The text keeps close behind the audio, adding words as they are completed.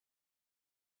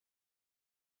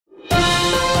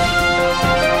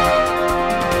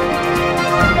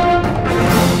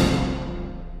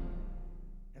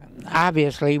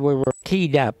obviously we were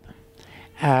keyed up.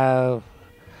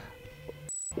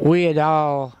 We had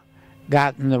all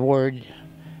gotten the word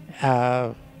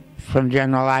from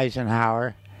General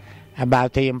Eisenhower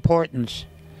about the importance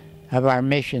of our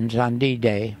missions on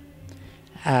D-Day.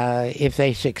 If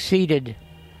they succeeded,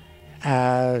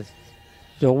 the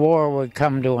war would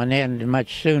come to an end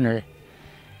much sooner.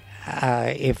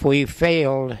 If we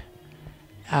failed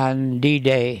on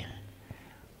D-Day,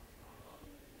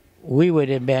 we would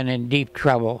have been in deep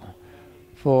trouble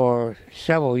for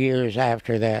several years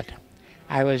after that.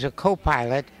 I was a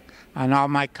co-pilot on all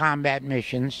my combat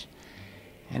missions,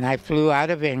 and I flew out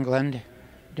of England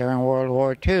during World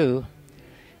War II.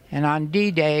 And on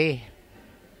D-Day,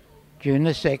 June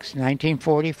the 6th,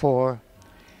 1944,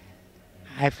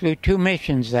 I flew 2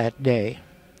 missions that day.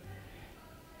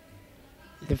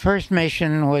 The first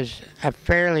mission was a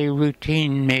fairly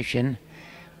routine mission.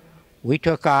 We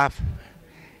took off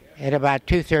at about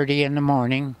 2:30 in the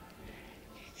morning,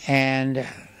 and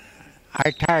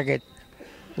our target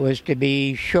was to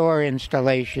be shore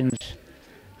installations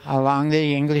along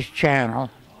the English Channel.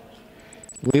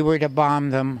 We were to bomb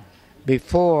them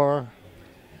before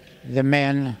the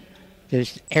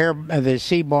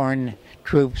seaborne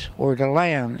troops were to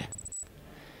land.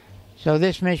 So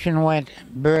this mission went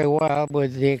very well,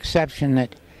 with the exception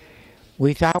that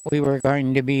we thought we were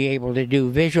going to be able to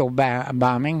do visual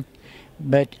bombing,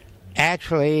 but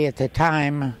actually at the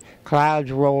time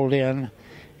clouds rolled in,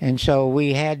 and so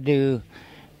we had to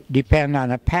depend on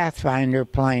a Pathfinder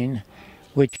plane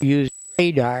which used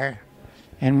radar,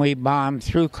 and we bombed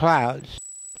through clouds.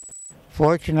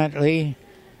 Fortunately,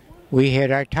 we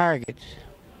hit our targets.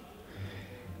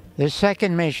 The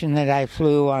second mission that I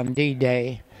flew on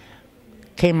D-Day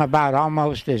came about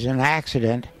almost as an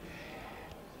accident.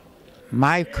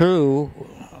 My crew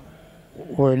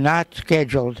were not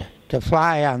scheduled to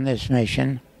fly on this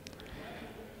mission,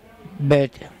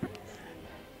 but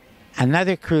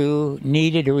another crew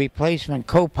needed a replacement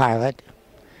co-pilot,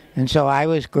 and so I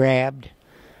was grabbed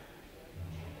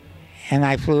and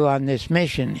I flew on this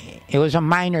mission. It was a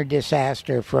minor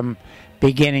disaster from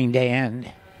beginning to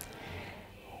end.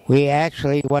 We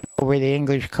actually went over the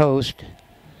English coast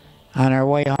on our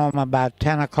way home about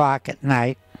 10 o'clock at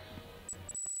night,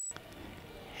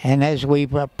 and as we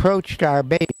approached our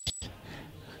base,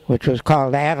 which was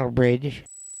called Attlebridge,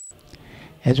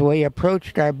 as we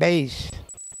approached our base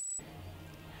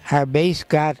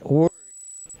got word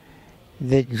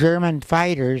that German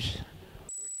fighters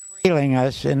were trailing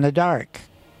us in the dark.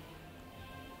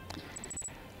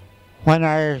 When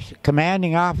our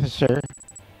commanding officer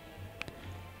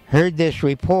heard this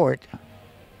report,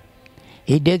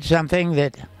 he did something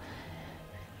that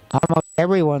almost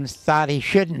everyone thought he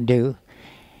shouldn't do.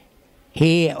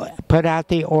 He put out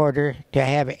the order to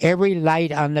have every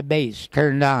light on the base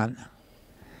turned on.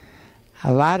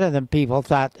 A lot of the people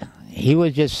thought he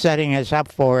was just setting us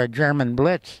up for a German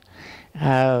blitz.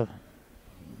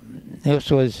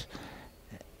 This was,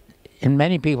 in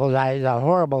many people's eyes, a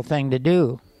horrible thing to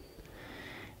do.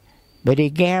 But he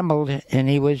gambled, and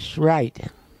he was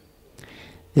right.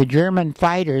 The German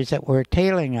fighters that were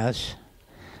tailing us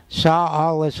saw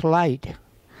all this light,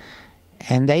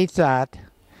 and they thought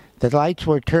the lights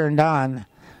were turned on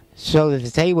so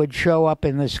that they would show up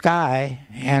in the sky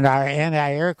and our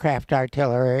anti-aircraft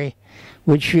artillery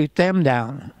would shoot them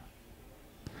down.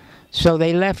 So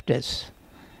they left us,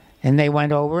 and they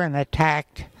went over and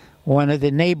attacked one of the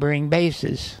neighboring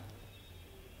bases.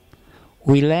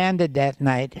 We landed that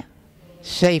night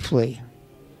safely,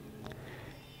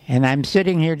 and I'm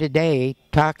sitting here today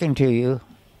talking to you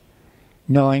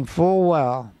knowing full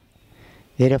well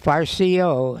that if our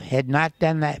CO had not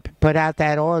done that, put out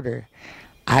that order,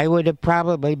 I would have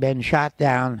probably been shot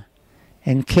down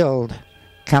and killed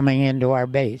coming into our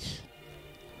base.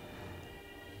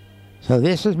 So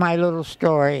this is my little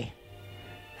story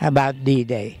about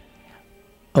D-Day.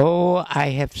 Oh, I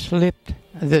have slipped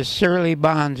the surly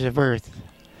bonds of earth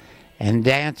and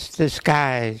danced the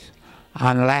skies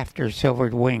on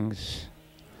laughter-silvered wings.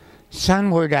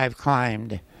 Sunward I've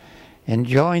climbed and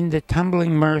joined the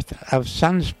tumbling mirth of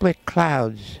sun-split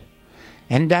clouds,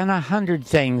 and done 100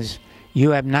 things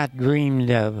you have not dreamed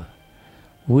of,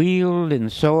 wheeled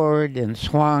and soared and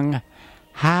swung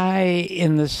high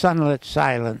in the sunlit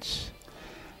silence.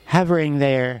 Hovering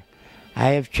there, I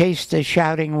have chased the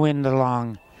shouting wind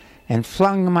along and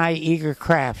flung my eager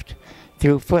craft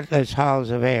through footless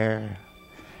halls of air.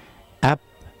 Up,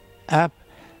 up,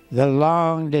 the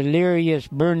long, delirious,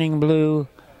 burning blue,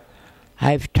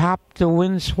 I've topped the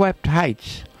wind-swept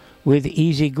heights with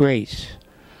easy grace,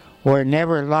 where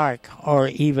never lark or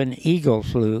even eagle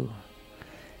flew.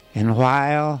 And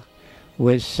while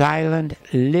with silent,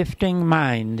 lifting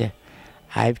mind,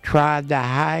 I've trod the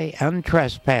high,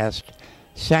 untrespassed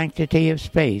sanctity of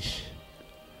space,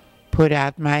 put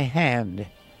out my hand,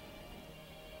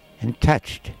 and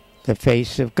touched the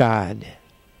face of God.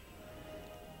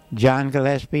 John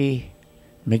Gillespie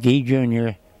McGee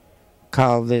Jr.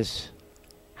 called this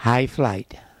high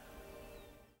flight.